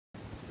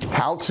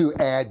How to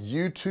add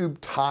YouTube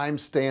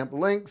timestamp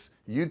links,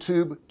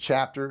 YouTube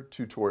chapter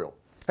tutorial.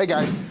 Hey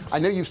guys, I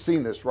know you've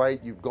seen this, right?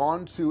 You've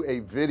gone to a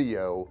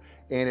video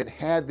and it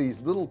had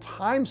these little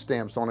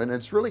timestamps on it, and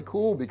it's really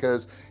cool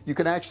because you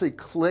can actually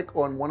click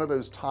on one of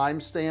those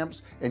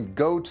timestamps and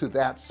go to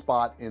that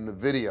spot in the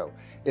video.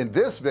 In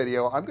this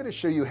video I'm going to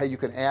show you how you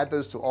can add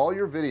those to all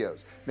your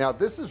videos. Now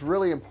this is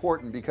really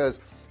important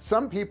because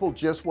some people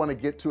just want to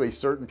get to a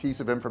certain piece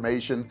of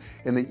information,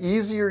 and the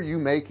easier you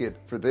make it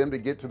for them to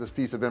get to this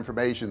piece of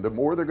information, the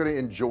more they're going to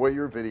enjoy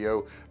your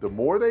video. The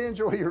more they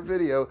enjoy your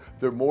video,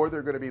 the more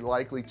they're going to be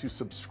likely to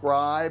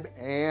subscribe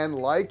and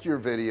like your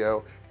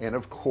video, and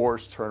of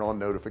course turn on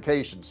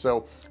notifications.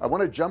 So I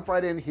want to jump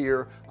right in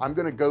here. I'm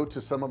going to go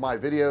to some of my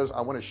videos.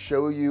 I want to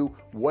show you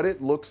what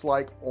it looks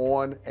like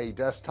on a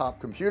desktop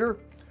computer.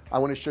 I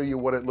want to show you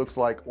what it looks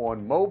like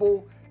on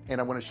mobile, and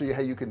I want to show you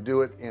how you can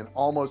do it in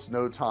almost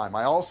no time.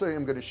 I also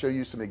am going to show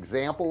you some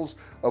examples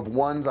of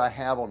ones I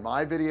have on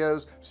my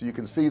videos so you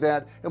can see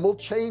that, and we'll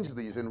change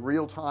these in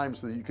real time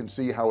so that you can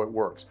see how it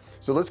works.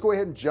 So let's go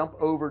ahead and jump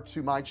over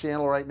to my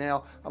channel right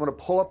now. I'm going to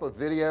pull up a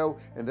video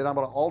and then I'm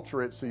going to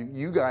alter it so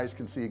you guys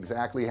can see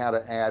exactly how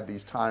to add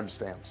these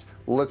timestamps.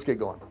 Let's get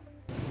going.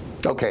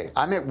 Okay,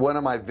 I'm at one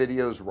of my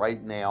videos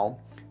right now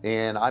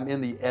and I'm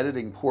in the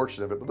editing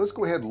portion of it, but let's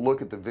go ahead and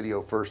look at the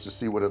video first to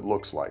see what it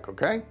looks like.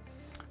 Okay,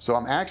 so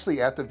I'm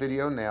actually at the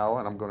video now,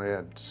 and I'm going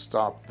to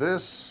stop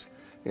this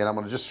and I'm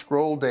going to just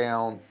scroll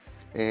down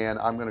and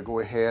I'm going to go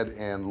ahead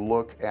and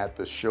look at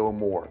the show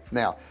more.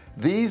 Now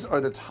these are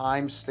the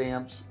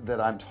timestamps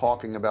that I'm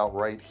talking about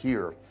right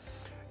here,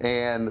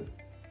 and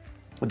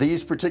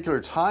these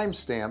particular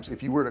timestamps,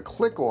 if you were to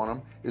click on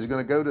them, is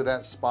going to go to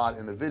that spot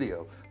in the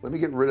video. Let me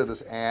get rid of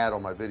this ad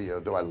on my video,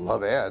 though I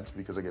love ads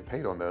because I get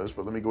paid on those,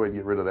 but let me go ahead and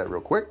get rid of that real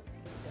quick.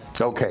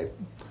 Okay,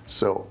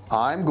 so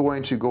I'm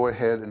going to go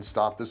ahead and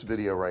stop this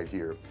video right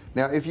here.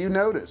 Now if you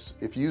notice,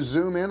 if you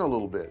zoom in a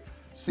little bit,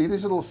 see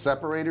these little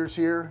separators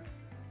here?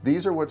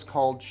 These are what's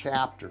called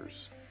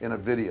chapters in a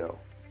video.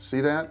 See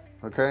that?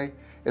 Okay,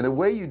 and the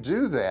way you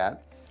do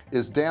that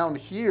is down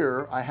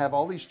here I have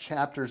all these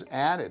chapters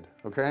added.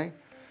 Okay,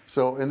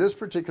 so in this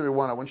particular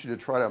one I want you to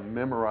try to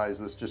memorize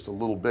this just a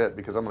little bit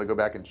because I'm going to go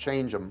back and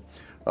change them,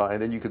 and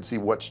then you can see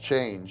what's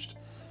changed.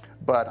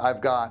 But I've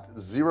got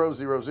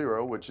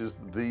 000, which is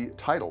the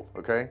title.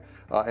 Okay,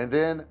 and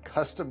then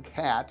custom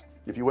cat,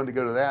 if you want to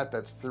go to that,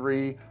 that's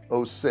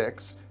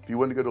 306. If you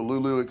want to go to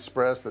Lulu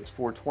Express, that's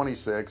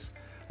 426.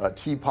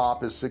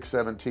 T-Pop is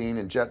 617,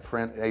 and Jet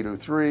Print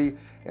 803,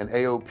 and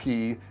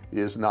AOP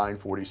is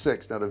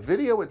 946. Now the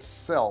video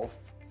itself,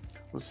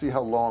 let's see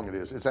how long it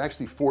is. It's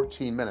actually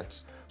 14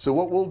 minutes. So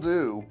what we'll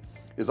do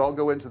is I'll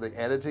go into the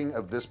editing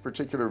of this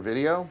particular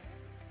video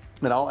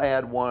and I'll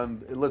add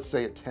one, let's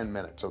say at 10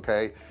 minutes.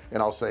 Okay,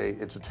 and I'll say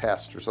it's a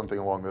test or something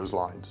along those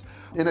lines.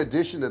 In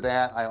addition to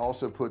that, I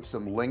also put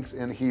some links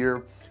in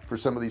here for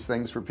some of these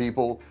things for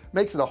people.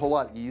 Makes it a whole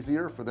lot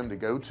easier for them to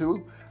go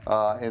to,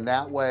 and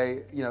that way,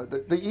 you know,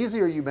 the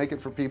easier you make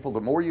it for people,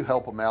 the more you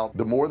help them out,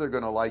 the more they're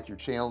going to like your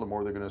channel, the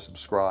more they're going to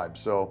subscribe.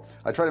 So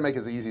I try to make it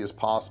as easy as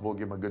possible,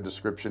 give them a good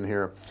description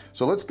here.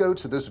 So let's go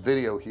to this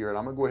video here, and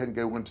I'm gonna go ahead and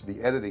go into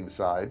the editing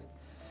side.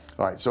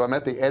 All right, so I'm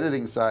at the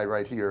editing side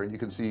right here, and you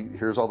can see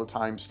here's all the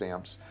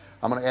timestamps.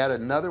 I'm going to add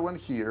another one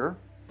here.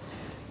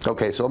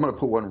 Okay, so I'm going to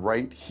put one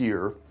right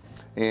here,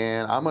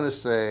 and I'm going to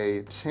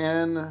say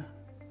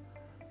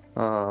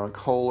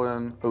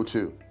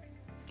 10:02,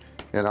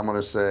 and I'm going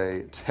to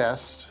say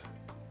test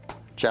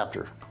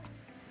chapter,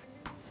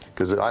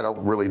 because I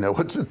don't really know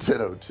what's a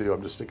 10:02.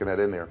 I'm just sticking that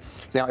in there.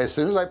 Now as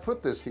soon as I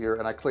put this here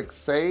and I click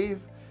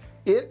save,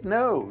 it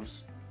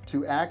knows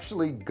to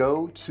actually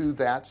go to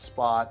that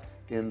spot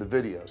in the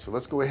video. So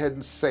let's go ahead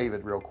and save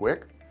it real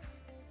quick.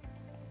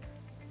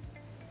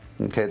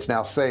 Okay, it's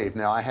now saved.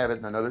 Now I have it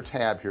in another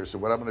tab here, so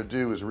what I'm going to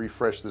do is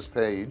refresh this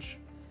page,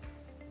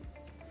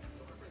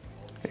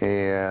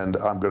 and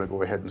I'm going to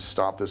go ahead and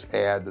stop this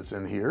ad that's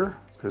in here,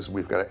 because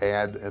we've got an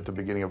ad at the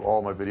beginning of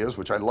all my videos,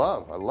 which I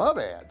love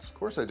ads, of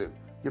course I do.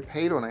 Get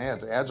paid on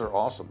ads are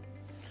awesome.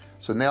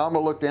 So now I'm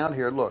gonna look down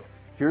here. Look,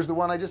 here's the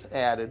one I just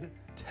added,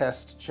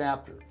 test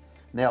chapter.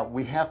 Now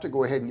we have to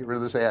go ahead and get rid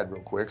of this ad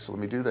real quick, so let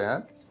me do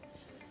that,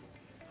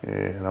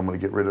 and I'm going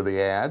to get rid of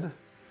the ad,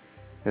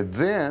 and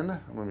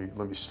then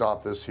let me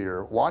stop this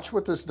here. Watch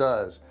what this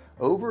does.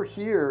 Over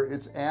here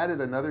it's added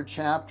another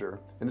chapter,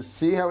 and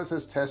see how it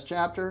says test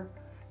chapter?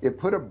 It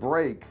put a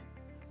break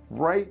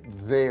right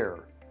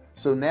there.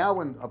 So now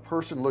when a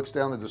person looks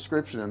down the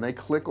description and they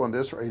click on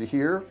this right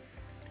here,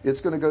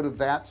 it's going to go to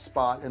that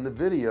spot in the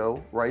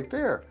video right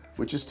there,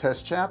 which is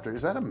test chapter.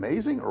 Is that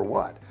amazing or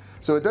what?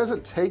 So it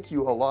doesn't take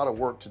you a lot of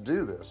work to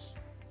do this.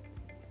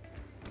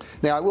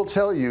 Now I will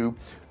tell you,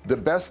 the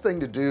best thing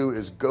to do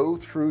is go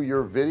through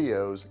your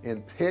videos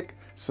and pick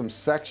some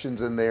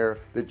sections in there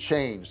that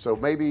change. So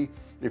maybe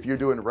if you're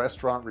doing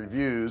restaurant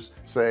reviews,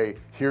 say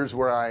here's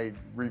where I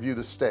review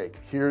the steak,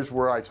 here's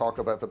where I talk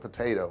about the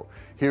potato,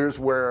 here's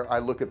where I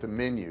look at the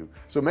menu.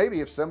 So maybe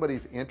if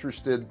somebody's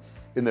interested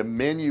in the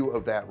menu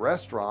of that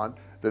restaurant,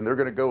 then they're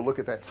going to go look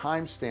at that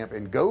timestamp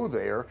and go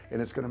there,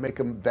 and it's going to make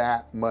them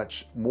that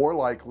much more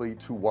likely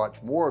to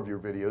watch more of your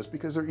videos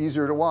because they're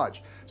easier to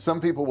watch.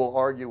 Some people will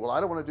argue, well, I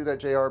don't want to do that,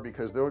 JR,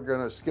 because they're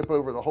going to skip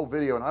over the whole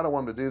video and I don't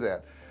want them to do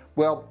that.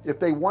 Well, if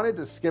they wanted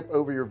to skip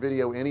over your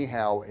video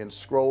anyhow and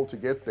scroll to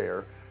get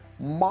there,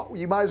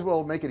 you might as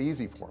well make it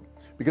easy for them,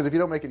 because if you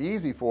don't make it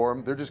easy for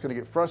them, they're just going to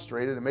get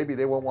frustrated and maybe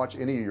they won't watch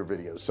any of your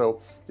videos.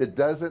 So it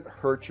doesn't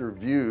hurt your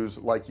views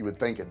like you would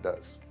think it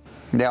does.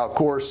 Now, of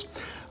course,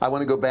 I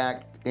want to go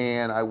back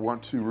and I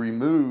want to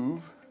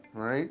remove,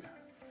 right,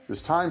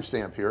 this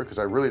timestamp here, because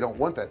I really don't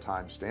want that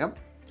timestamp.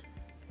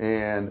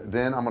 And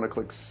then I'm going to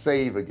click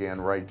save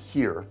again right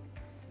here.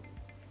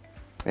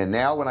 And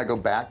now when I go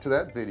back to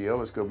that video,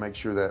 let's go make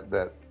sure that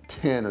that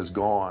 10 is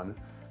gone,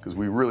 because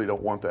we really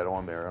don't want that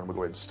on there. I'm gonna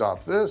go ahead and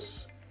stop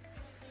this.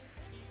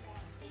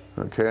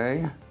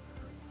 Okay,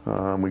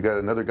 we got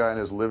another guy in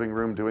his living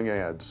room doing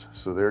ads,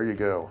 so there you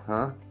go,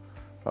 huh?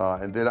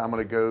 And then I'm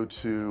gonna go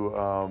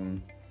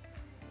to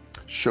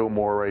show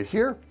more right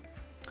here,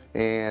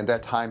 and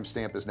that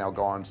timestamp is now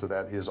gone, so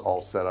that is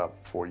all set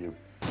up for you.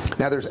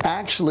 Now there's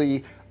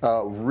actually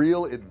a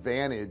real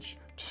advantage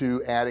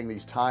to adding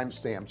these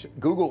timestamps.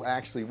 Google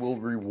actually will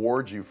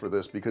reward you for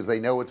this because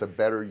they know it's a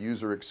better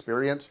user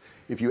experience.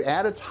 If you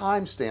add a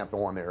timestamp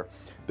on there,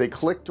 they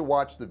click to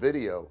watch the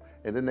video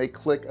and then they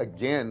click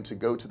again to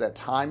go to that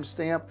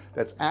timestamp.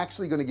 That's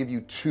actually going to give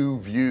you 2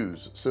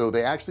 views, so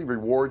they actually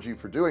reward you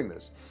for doing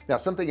this. Now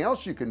something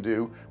else you can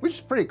do, which is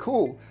pretty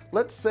cool,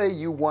 let's say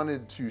you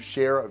wanted to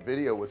share a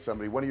video with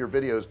somebody, one of your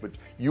videos, but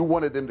you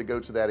wanted them to go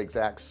to that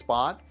exact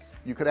spot.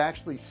 You could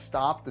actually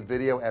stop the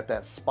video at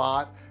that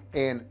spot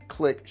and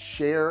click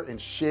share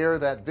and share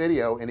that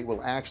video, and it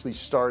will actually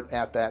start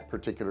at that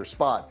particular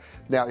spot.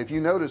 Now if you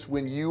notice,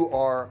 when you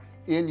are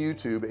in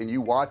YouTube and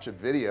you watch a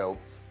video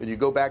and you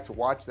go back to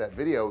watch that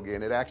video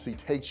again, it actually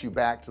takes you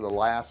back to the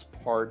last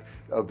part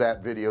of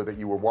that video that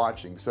you were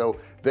watching. So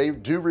they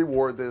do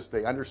reward this,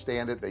 they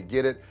understand it, they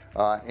get it,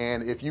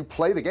 and if you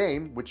play the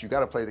game, which you got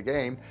to play the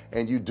game,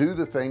 and you do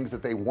the things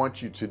that they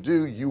want you to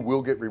do, you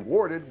will get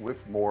rewarded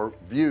with more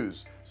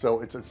views.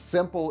 So it's a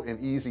simple and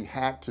easy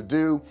hack to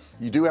do.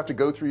 You do have to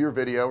go through your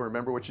video,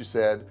 remember what you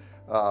said,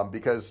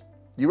 because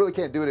you really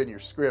can't do it in your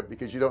script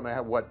because you don't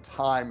know what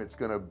time it's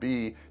going to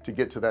be to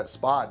get to that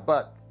spot.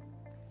 But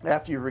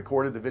after you've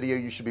recorded the video,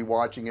 you should be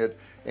watching it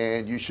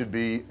and you should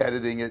be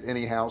editing it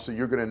anyhow, so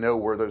you're going to know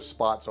where those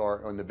spots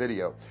are on the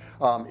video.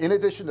 In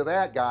addition to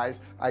that,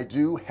 guys, I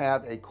do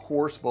have a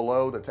course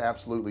below that's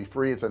absolutely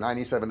free. It's a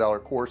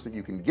 $97 course that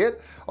you can get.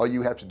 All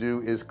you have to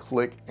do is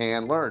click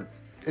and learn,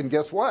 and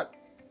guess what,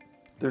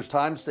 there's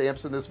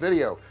timestamps in this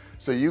video,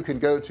 so you can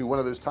go to one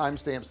of those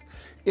timestamps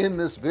in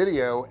this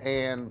video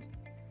and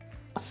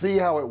see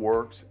how it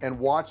works and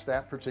watch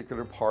that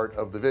particular part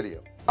of the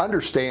video.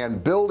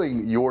 Understand,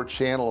 building your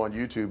channel on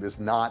YouTube is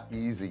not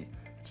easy.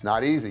 It's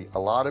not easy. A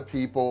lot of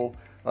people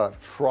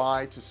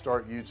try to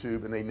start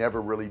YouTube and they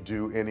never really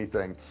do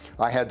anything.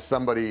 I had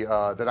somebody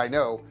that I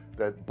know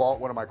that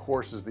bought one of my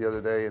courses the other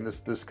day, and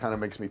this kind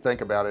of makes me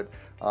think about it,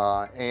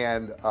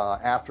 and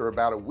after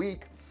about a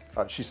week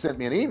she sent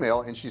me an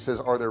email and she says,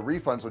 are there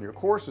refunds on your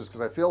courses,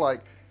 because I feel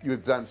like you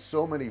have done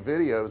so many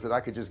videos that I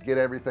could just get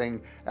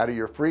everything out of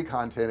your free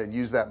content and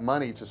use that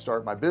money to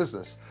start my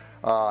business.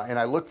 And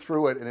I looked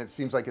through it and it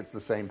seems like it's the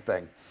same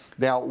thing.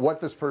 Now what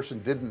this person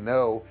didn't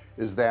know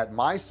is that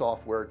my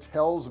software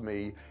tells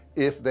me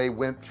if they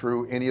went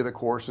through any of the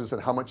courses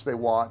and how much they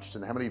watched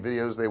and how many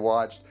videos they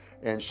watched,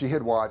 and she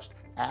had watched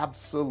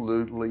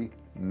absolutely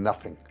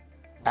nothing.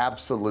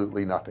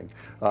 Absolutely nothing.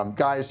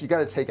 Guys, you got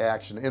to take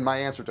action, and my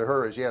answer to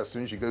her is, yeah, as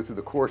soon as you go through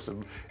the course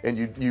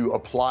and you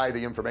apply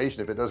the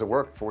information, if it doesn't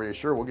work for you,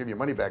 sure, we'll give you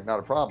money back, not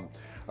a problem.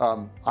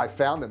 I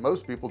found that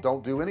most people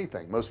don't do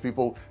anything. Most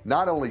people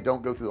not only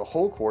don't go through the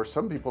whole course,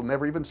 some people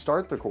never even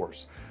start the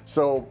course.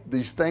 So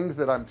these things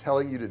that I'm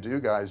telling you to do,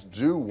 guys,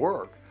 do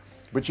work,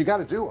 but you got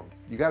to do them.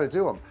 You got to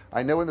do them.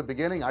 I know in the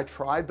beginning I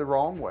tried the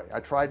wrong way.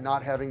 I tried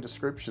not having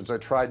descriptions, I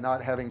tried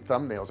not having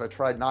thumbnails, I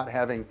tried not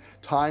having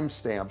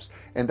timestamps,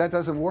 and that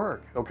doesn't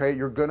work. Okay,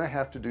 you're gonna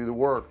have to do the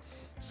work.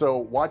 So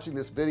watching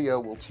this video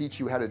will teach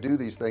you how to do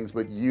these things,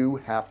 but you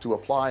have to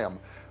apply them.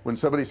 When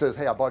somebody says,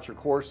 hey, I bought your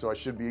course, so I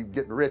should be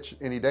getting rich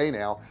any day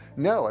now.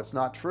 No, it's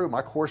not true.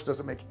 My course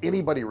doesn't make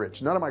anybody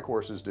rich. None of my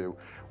courses do.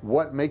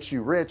 What makes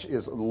you rich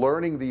is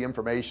learning the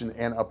information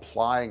and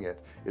applying it.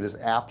 It is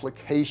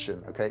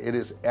application. Okay, it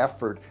is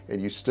effort,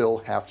 and you still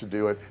have to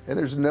do it, and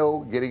there's no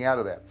getting out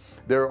of that.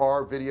 There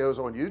are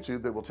videos on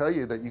YouTube that will tell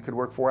you that you could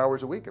work 4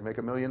 hours a week and make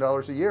 $1 million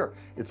a year.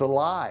 It's a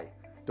lie.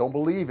 Don't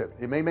believe it.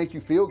 It may make you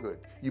feel good.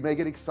 You may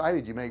get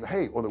excited. You may,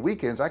 hey, on the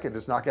weekends I can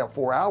just knock out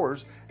 4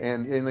 hours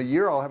and in a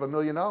year I'll have $1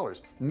 million.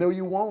 No,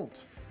 you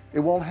won't. It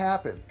won't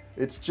happen.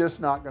 It's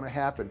just not going to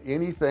happen.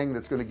 Anything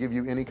that's going to give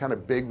you any kind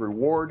of big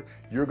reward,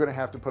 you're going to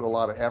have to put a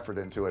lot of effort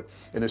into it.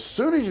 And as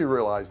soon as you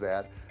realize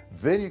that,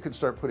 then you can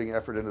start putting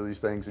effort into these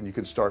things and you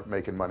can start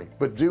making money.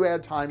 But do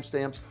add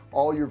timestamps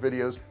all your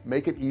videos,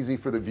 make it easy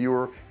for the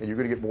viewer, and you're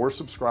going to get more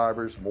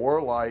subscribers,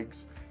 more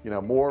likes, you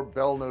know, more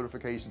bell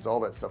notifications, all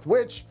that stuff.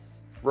 Which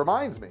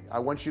reminds me, I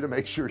want you to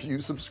make sure you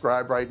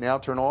subscribe right now.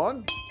 Turn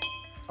on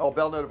all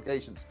bell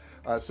notifications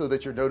so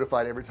that you're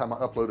notified every time I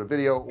upload a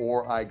video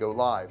or I go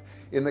live.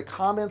 In the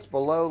comments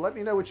below, let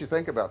me know what you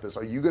think about this.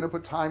 Are you going to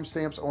put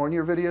timestamps on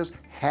your videos?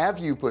 Have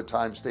you put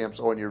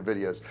timestamps on your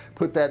videos?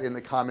 Put that in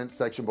the comments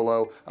section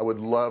below. I would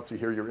love to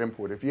hear your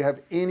input. If you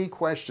have any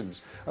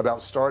questions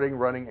about starting,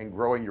 running, and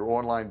growing your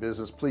online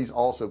business, please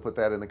also put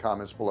that in the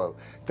comments below.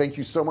 Thank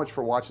you so much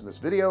for watching this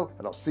video,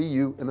 and I'll see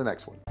you in the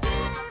next one.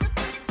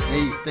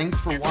 Hey, thanks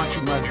for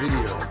watching my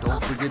video.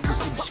 Don't forget to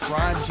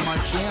subscribe to my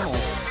channel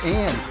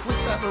and click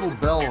that little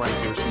bell right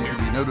there so you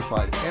can be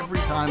notified every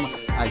time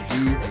I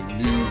do a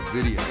new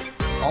video.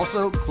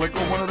 Also, click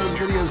on one of those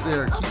videos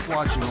there. Keep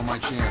watching on my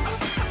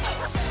channel.